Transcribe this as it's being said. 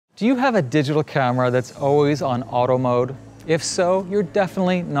Do you have a digital camera that's always on auto mode? If so, you're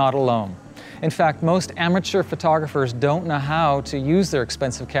definitely not alone. In fact, most amateur photographers don't know how to use their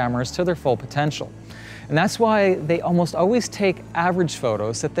expensive cameras to their full potential. And that's why they almost always take average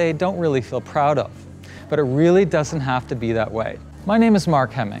photos that they don't really feel proud of. But it really doesn't have to be that way. My name is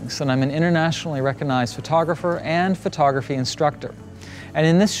Mark Hemmings, and I'm an internationally recognized photographer and photography instructor. And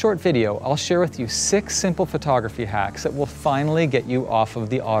in this short video, I'll share with you 6 simple photography hacks that will finally get you off of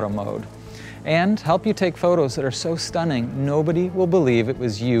the auto mode and help you take photos that are so stunning nobody will believe it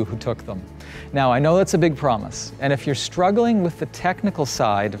was you who took them. Now, I know that's a big promise, and if you're struggling with the technical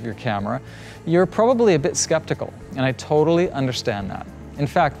side of your camera, you're probably a bit skeptical, and I totally understand that. In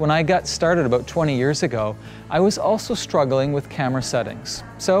fact, when I got started about 20 years ago, I was also struggling with camera settings,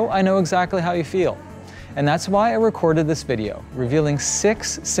 so I know exactly how you feel. And that's why I recorded this video, revealing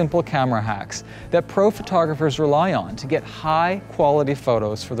 6 simple camera hacks that pro photographers rely on to get high quality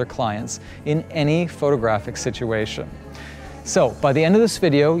photos for their clients in any photographic situation. So, by the end of this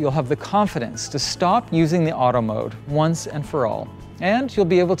video, you'll have the confidence to stop using the auto mode once and for all, and you'll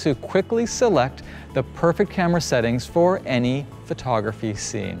be able to quickly select the perfect camera settings for any photography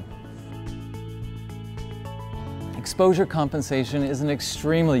scene. Exposure compensation is an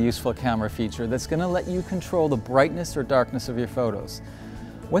extremely useful camera feature that's going to let you control the brightness or darkness of your photos.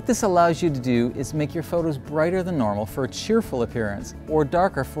 What this allows you to do is make your photos brighter than normal for a cheerful appearance or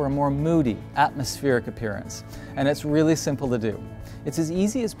darker for a more moody, atmospheric appearance. And it's really simple to do. It's as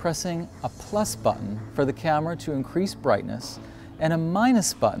easy as pressing a plus button for the camera to increase brightness and a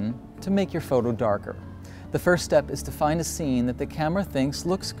minus button to make your photo darker. The first step is to find a scene that the camera thinks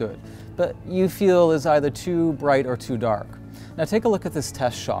looks good, but you feel is either too bright or too dark. Now take a look at this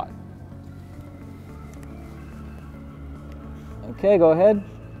test shot. Okay, go ahead.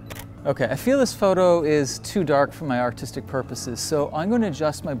 Okay, I feel this photo is too dark for my artistic purposes, so I'm going to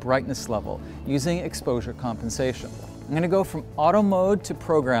adjust my brightness level using exposure compensation. I'm going to go from auto mode to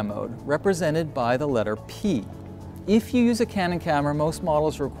program mode, represented by the letter P. If you use a Canon camera, most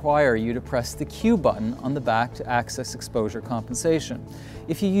models require you to press the Q button on the back to access exposure compensation.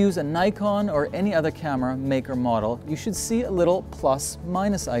 If you use a Nikon or any other camera make or model, you should see a little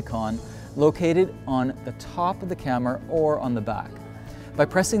plus/minus icon located on the top of the camera or on the back. By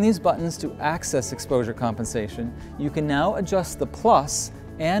pressing these buttons to access exposure compensation, you can now adjust the plus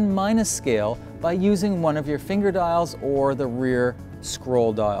and minus scale by using one of your finger dials or the rear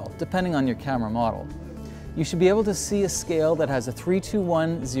scroll dial, depending on your camera model. You should be able to see a scale that has a 3, 2,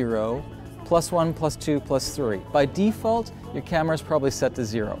 1, 0, +1, +2, +3. By default, your camera is probably set to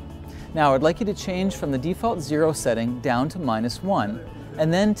 0. Now, I'd like you to change from the default 0 setting down to -1,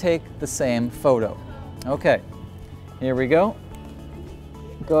 and then take the same photo. Okay, here we go.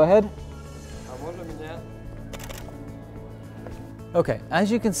 Go ahead. Okay, as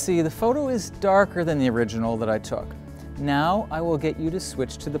you can see, the photo is darker than the original that I took. Now, I will get you to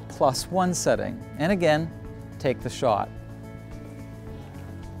switch to the +1 setting, and again, take the shot.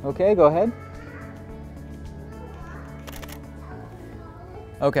 Okay, go ahead.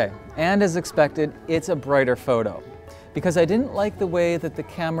 Okay, and as expected, it's a brighter photo. Because I didn't like the way that the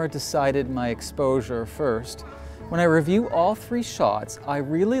camera decided my exposure first, when I review all 3 shots, I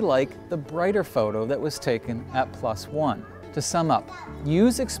really like the brighter photo that was taken at +1. To sum up,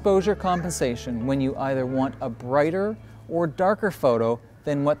 use exposure compensation when you either want a brighter or darker photo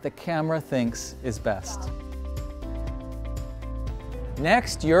than what the camera thinks is best.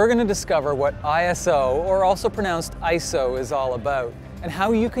 Next, you're going to discover what ISO, or also pronounced ISO, is all about, and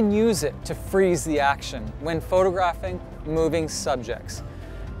how you can use it to freeze the action when photographing moving subjects.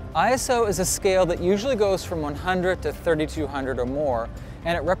 ISO is a scale that usually goes from 100 to 3200 or more,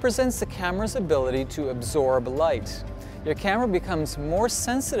 and it represents the camera's ability to absorb light. Your camera becomes more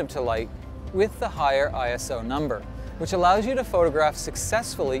sensitive to light with the higher ISO number, which allows you to photograph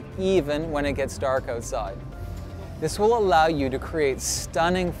successfully even when it gets dark outside. This will allow you to create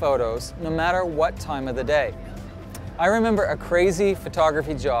stunning photos no matter what time of the day. I remember a crazy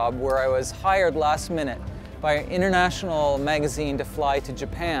photography job where I was hired last minute by an international magazine to fly to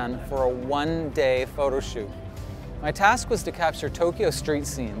Japan for a 1-day photo shoot. My task was to capture Tokyo street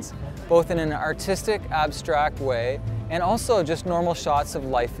scenes, both in an artistic, abstract way and also just normal shots of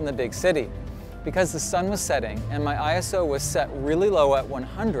life in the big city. Because the sun was setting and my ISO was set really low at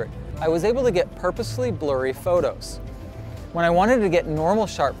 100, I was able to get purposefully blurry photos. When I wanted to get normal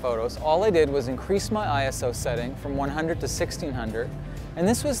sharp photos, all I did was increase my ISO setting from 100 to 1600, and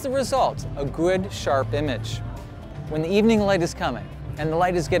this was the result, a good sharp image. When the evening light is coming, and the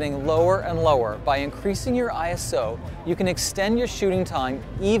light is getting lower and lower, by increasing your ISO, you can extend your shooting time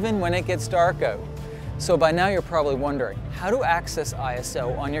even when it gets dark out. So by now you're probably wondering, how to access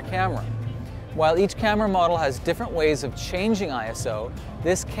ISO on your camera? While each camera model has different ways of changing ISO,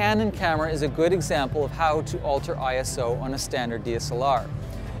 this Canon camera is a good example of how to alter ISO on a standard DSLR.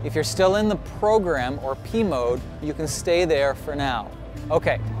 If you're still in the program or P mode, you can stay there for now.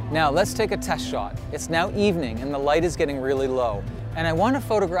 Okay, now let's take a test shot. It's now evening and the light is getting really low. And I want to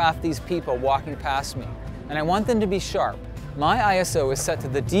photograph these people walking past me. And I want them to be sharp. My ISO is set to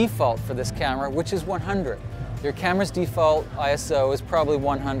the default for this camera, which is 100. Your camera's default ISO is probably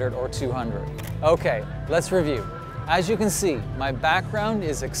 100 or 200. Okay, let's review. As you can see, my background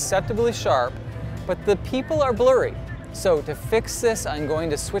is acceptably sharp, but the people are blurry. So to fix this, I'm going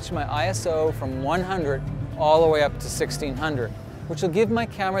to switch my ISO from 100 all the way up to 1600, which will give my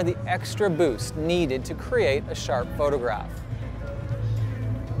camera the extra boost needed to create a sharp photograph.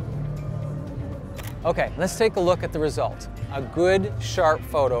 Okay, let's take a look at the result. A good, sharp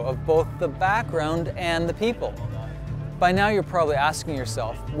photo of both the background and the people. By now you're probably asking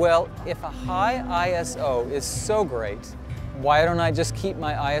yourself, well, if a high ISO is so great, why don't I just keep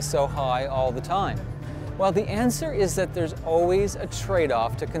my ISO high all the time? Well, the answer is that there's always a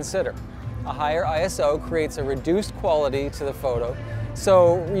trade-off to consider. A higher ISO creates a reduced quality to the photo,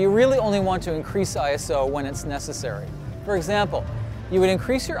 so you really only want to increase ISO when it's necessary. For example, you would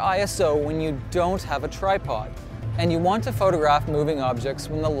increase your ISO when you don't have a tripod, and you want to photograph moving objects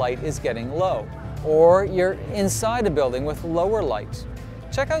when the light is getting low, or you're inside a building with lower light.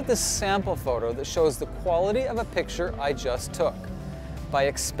 Check out this sample photo that shows the quality of a picture I just took. By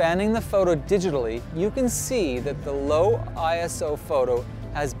expanding the photo digitally, you can see that the low ISO photo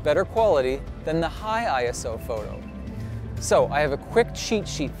has better quality than the high ISO photo. So I have a quick cheat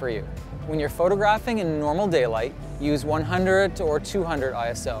sheet for you. When you're photographing in normal daylight, use 100 or 200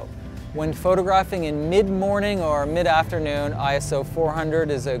 ISO. When photographing in mid-morning or mid-afternoon, ISO 400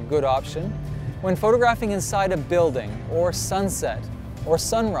 is a good option. When photographing inside a building or sunset or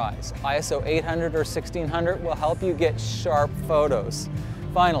sunrise, ISO 800 or 1600 will help you get sharp photos.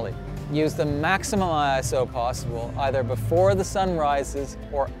 Finally, use the maximum ISO possible either before the sun rises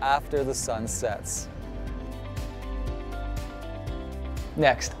or after the sun sets.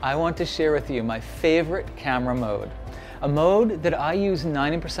 Next, I want to share with you my favorite camera mode. A mode that I use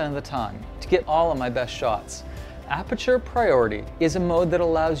 90% of the time to get all of my best shots. Aperture priority is a mode that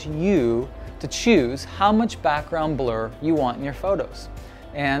allows you to choose how much background blur you want in your photos.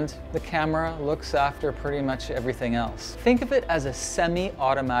 And the camera looks after pretty much everything else. Think of it as a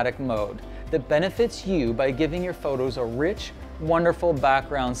semi-automatic mode that benefits you by giving your photos a rich, wonderful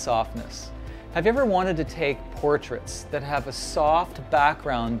background softness. Have you ever wanted to take portraits that have a soft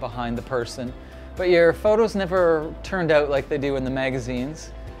background behind the person, but your photos never turned out like they do in the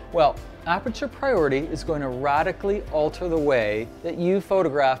magazines? Well, aperture priority is going to radically alter the way that you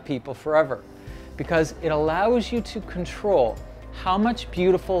photograph people forever, because it allows you to control how much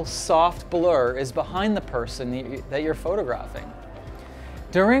beautiful soft blur is behind the person that you're photographing.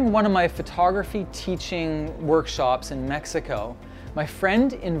 During one of my photography teaching workshops in Mexico, my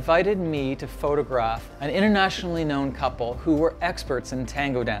friend invited me to photograph an internationally known couple who were experts in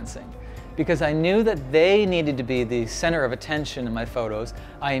tango dancing. Because I knew that they needed to be the center of attention in my photos,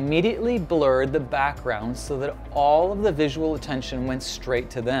 I immediately blurred the background so that all of the visual attention went straight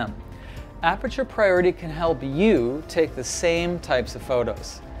to them. Aperture priority can help you take the same types of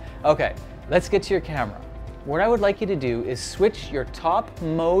photos. Okay, let's get to your camera. What I would like you to do is switch your top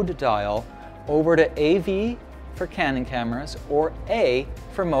mode dial over to AV for Canon cameras or A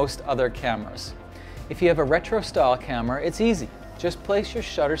for most other cameras. If you have a retro style camera, it's easy. Just place your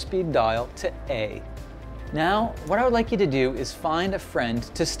shutter speed dial to A. Now, what I would like you to do is find a friend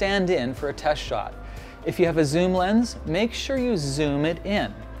to stand in for a test shot. If you have a zoom lens, make sure you zoom it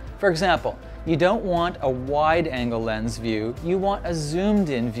in. For example, you don't want a wide angle lens view, you want a zoomed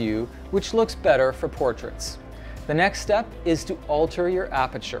in view, which looks better for portraits. The next step is to alter your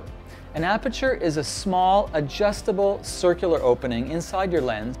aperture. An aperture is a small, adjustable circular opening inside your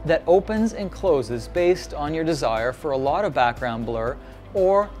lens that opens and closes based on your desire for a lot of background blur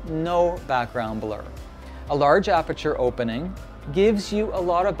or no background blur. A large aperture opening gives you a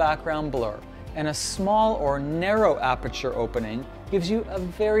lot of background blur, and a small or narrow aperture opening gives you a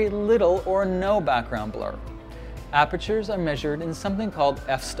very little or no background blur. Apertures are measured in something called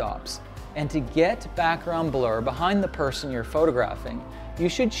f-stops, and to get background blur behind the person you're photographing, you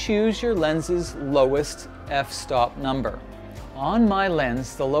should choose your lens's lowest f-stop number. On my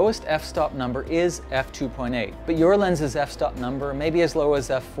lens, the lowest f-stop number is f2.8, but your lens's f-stop number may be as low as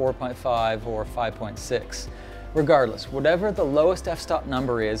f4.5 or 5.6. Regardless, whatever the lowest f-stop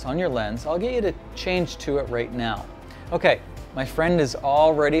number is on your lens, I'll get you to change to it right now. Okay, my friend is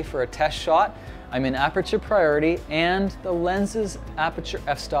all ready for a test shot. I'm in aperture priority and the lens's aperture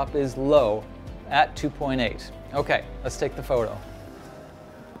f-stop is low at 2.8. Okay, let's take the photo.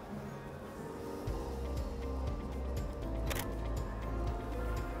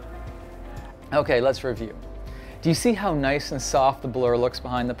 Okay, let's review. Do you see how nice and soft the blur looks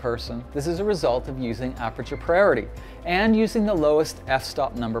behind the person? This is a result of using aperture priority and using the lowest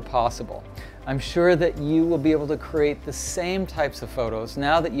f-stop number possible. I'm sure that you will be able to create the same types of photos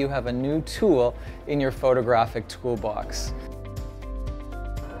now that you have a new tool in your photographic toolbox.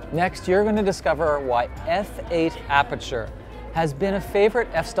 Next, you're going to discover why f8 aperture has been a favorite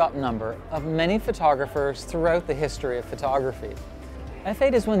f-stop number of many photographers throughout the history of photography.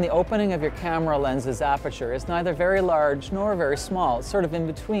 f8 is when the opening of your camera lens's aperture is neither very large nor very small. It's sort of in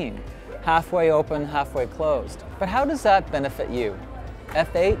between, halfway open, halfway closed. But how does that benefit you?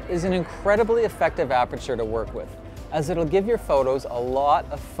 f8 is an incredibly effective aperture to work with, as it'll give your photos a lot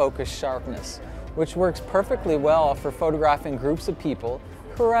of focus sharpness, which works perfectly well for photographing groups of people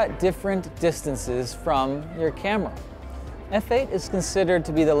who are at different distances from your camera. f8 is considered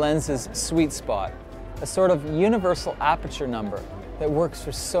to be the lens's sweet spot, a sort of universal aperture number that works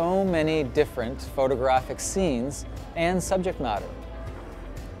for so many different photographic scenes and subject matter.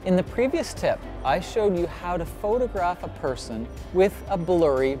 In the previous tip, I showed you how to photograph a person with a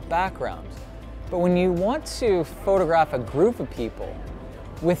blurry background. But when you want to photograph a group of people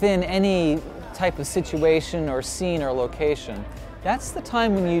within any type of situation or scene or location, that's the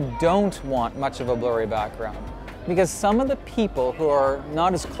time when you don't want much of a blurry background. Because some of the people who are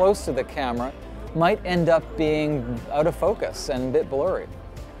not as close to the camera might end up being out of focus and a bit blurry.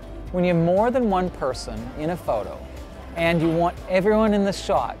 When you have more than one person in a photo and you want everyone in the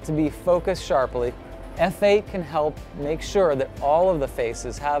shot to be focused sharply, f8 can help make sure that all of the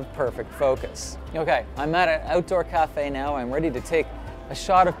faces have perfect focus. Okay, I'm at an outdoor cafe now. I'm ready to take a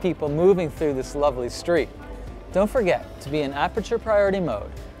shot of people moving through this lovely street. Don't forget to be in aperture priority mode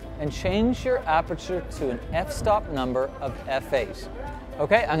and change your aperture to an f-stop number of f8.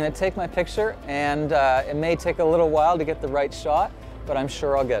 Okay, I'm going to take my picture and it may take a little while to get the right shot, but I'm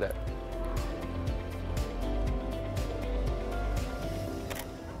sure I'll get it.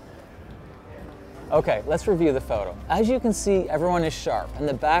 Okay, let's review the photo. As you can see, everyone is sharp and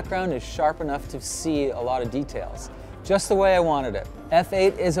the background is sharp enough to see a lot of details, just the way I wanted it.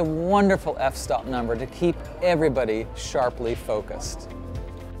 f8 is a wonderful f-stop number to keep everybody sharply focused.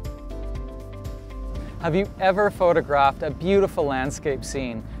 Have you ever photographed a beautiful landscape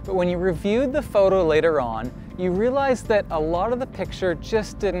scene, but when you reviewed the photo later on, you realized that a lot of the picture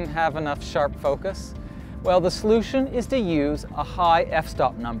just didn't have enough sharp focus? Well, the solution is to use a high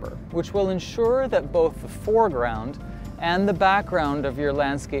f-stop number, which will ensure that both the foreground and the background of your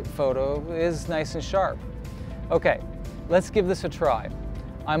landscape photo is nice and sharp. Okay, let's give this a try.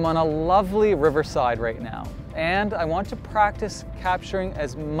 I'm on a lovely riverside right now, and I want to practice capturing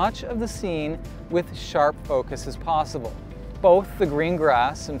as much of the scene with sharp focus as possible, both the green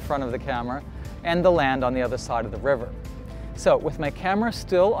grass in front of the camera and the land on the other side of the river. So with my camera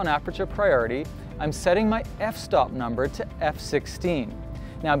still on aperture priority, I'm setting my f-stop number to f16.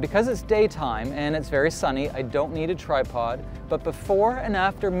 Now because it's daytime and it's very sunny, I don't need a tripod, but before and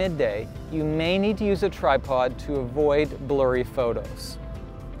after midday, you may need to use a tripod to avoid blurry photos.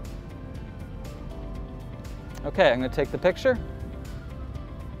 Okay, I'm going to take the picture.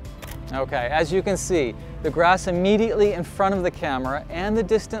 Okay, as you can see, the grass immediately in front of the camera and the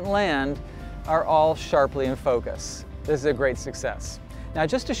distant land are all sharply in focus. This is a great success. Now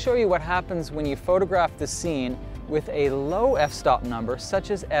just to show you what happens when you photograph the scene with a low f-stop number,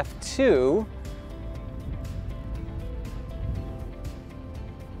 such as f2,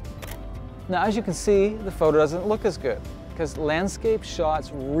 now as you can see, the photo doesn't look as good, because landscape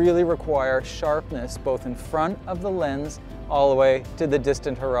shots really require sharpness both in front of the lens all the way to the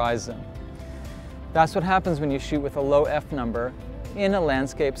distant horizon. That's what happens when you shoot with a low f number in a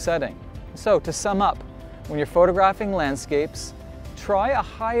landscape setting. So to sum up, when you're photographing landscapes, try a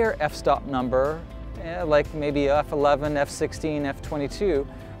higher f-stop number, like maybe f11, f16, f22,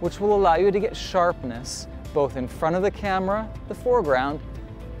 which will allow you to get sharpness both in front of the camera, the foreground,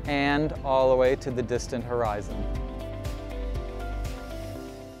 and all the way to the distant horizon.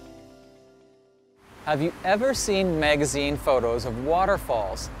 Have you ever seen magazine photos of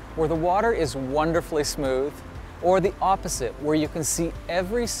waterfalls where the water is wonderfully smooth, or the opposite, where you can see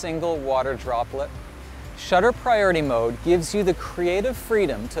every single water droplet? Shutter priority mode gives you the creative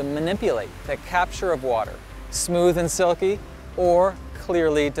freedom to manipulate the capture of water, smooth and silky, or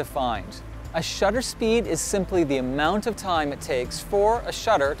clearly defined. A shutter speed is simply the amount of time it takes for a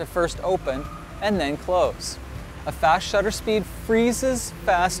shutter to first open and then close. A fast shutter speed freezes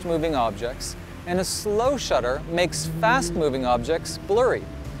fast-moving objects, and a slow shutter makes fast-moving objects blurry.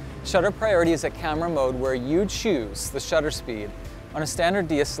 Shutter priority is a camera mode where you choose the shutter speed. On a standard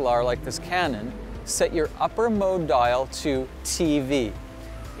DSLR like this Canon, set your upper mode dial to TV.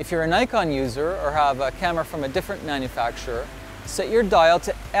 If you're a Nikon user or have a camera from a different manufacturer, set your dial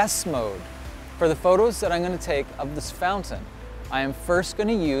to S mode. For the photos that I'm going to take of this fountain, I am first going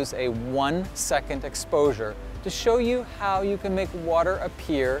to use a 1-second exposure to show you how you can make water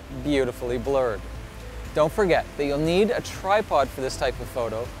appear beautifully blurred. Don't forget that you'll need a tripod for this type of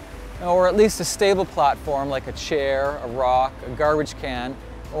photo, or at least a stable platform like a chair, a rock, a garbage can,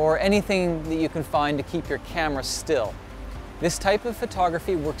 or anything that you can find to keep your camera still. This type of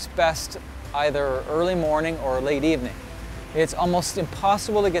photography works best either early morning or late evening. It's almost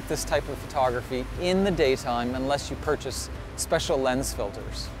impossible to get this type of photography in the daytime unless you purchase special lens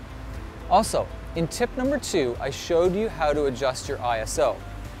filters. Also, in tip number 2, I showed you how to adjust your ISO.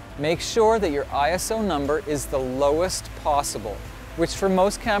 Make sure that your ISO number is the lowest possible, which for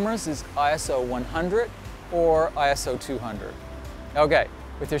most cameras is ISO 100 or ISO 200. Okay,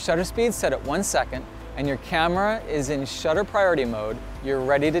 with your shutter speed set at 1 second and your camera is in shutter priority mode, you're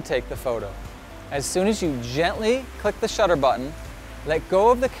ready to take the photo. As soon as you gently click the shutter button, let go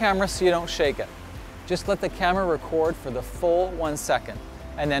of the camera so you don't shake it. Just let the camera record for the full 1 second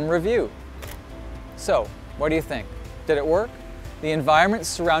and then review. So, what do you think? Did it work? The environment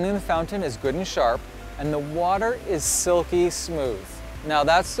surrounding the fountain is good and sharp, and the water is silky smooth. Now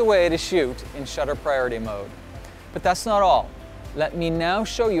that's the way to shoot in shutter priority mode. But that's not all. Let me now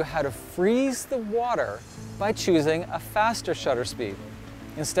show you how to freeze the water by choosing a faster shutter speed.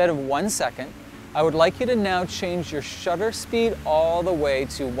 Instead of 1 second, I would like you to now change your shutter speed all the way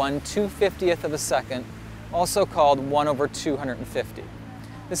to 1/250th of a second, also called 1/250.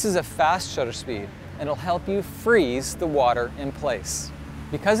 This is a fast shutter speed, and it'll help you freeze the water in place.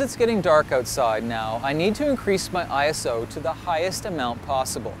 Because it's getting dark outside now, I need to increase my ISO to the highest amount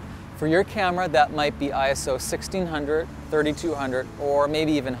possible. For your camera, that might be ISO 1600, 3200, or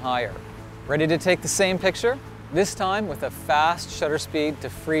maybe even higher. Ready to take the same picture? This time with a fast shutter speed to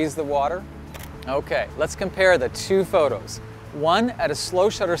freeze the water? Okay, let's compare the two photos. One at a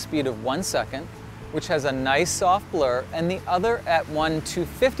slow shutter speed of 1 second, which has a nice soft blur, and the other at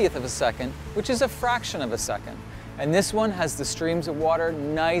 1/250th of a second, which is a fraction of a second. And this one has the streams of water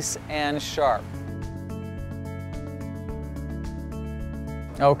nice and sharp.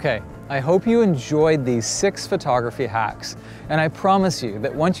 Okay, I hope you enjoyed these 6 photography hacks, and I promise you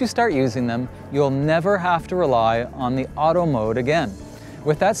that once you start using them, you'll never have to rely on the auto mode again.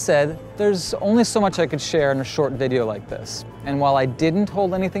 With that said, there's only so much I could share in a short video like this, and while I didn't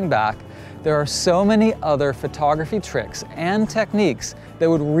hold anything back, there are so many other photography tricks and techniques that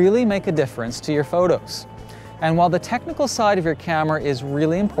would really make a difference to your photos. And while the technical side of your camera is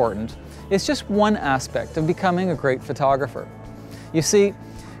really important, it's just one aspect of becoming a great photographer. You see,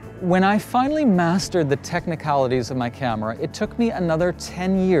 when I finally mastered the technicalities of my camera, it took me another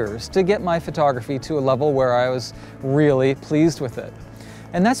 10 years to get my photography to a level where I was really pleased with it.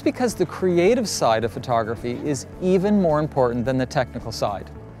 And that's because the creative side of photography is even more important than the technical side.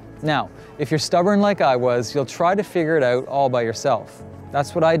 Now, if you're stubborn like I was, you'll try to figure it out all by yourself.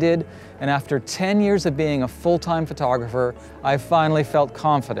 That's what I did, and after 10 years of being a full-time photographer, I finally felt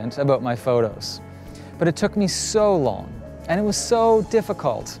confident about my photos. But it took me so long, and it was so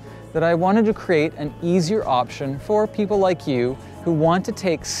difficult, that I wanted to create an easier option for people like you who want to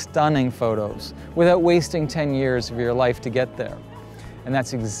take stunning photos without wasting 10 years of your life to get there. And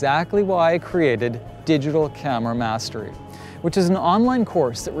that's exactly why I created Digital Camera Mastery, which is an online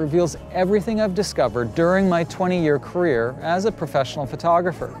course that reveals everything I've discovered during my 20-year career as a professional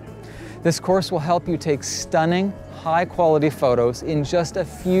photographer. This course will help you take stunning, high-quality photos in just a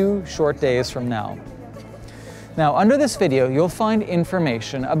few short days from now. Now, under this video, you'll find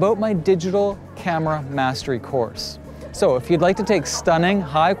information about my Digital Camera Mastery course. So if you'd like to take stunning,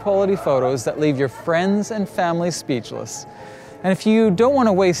 high-quality photos that leave your friends and family speechless, and if you don't want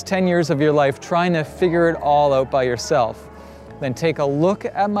to waste 10 years of your life trying to figure it all out by yourself, then take a look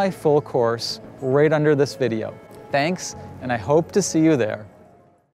at my full course right under this video. Thanks, and I hope to see you there.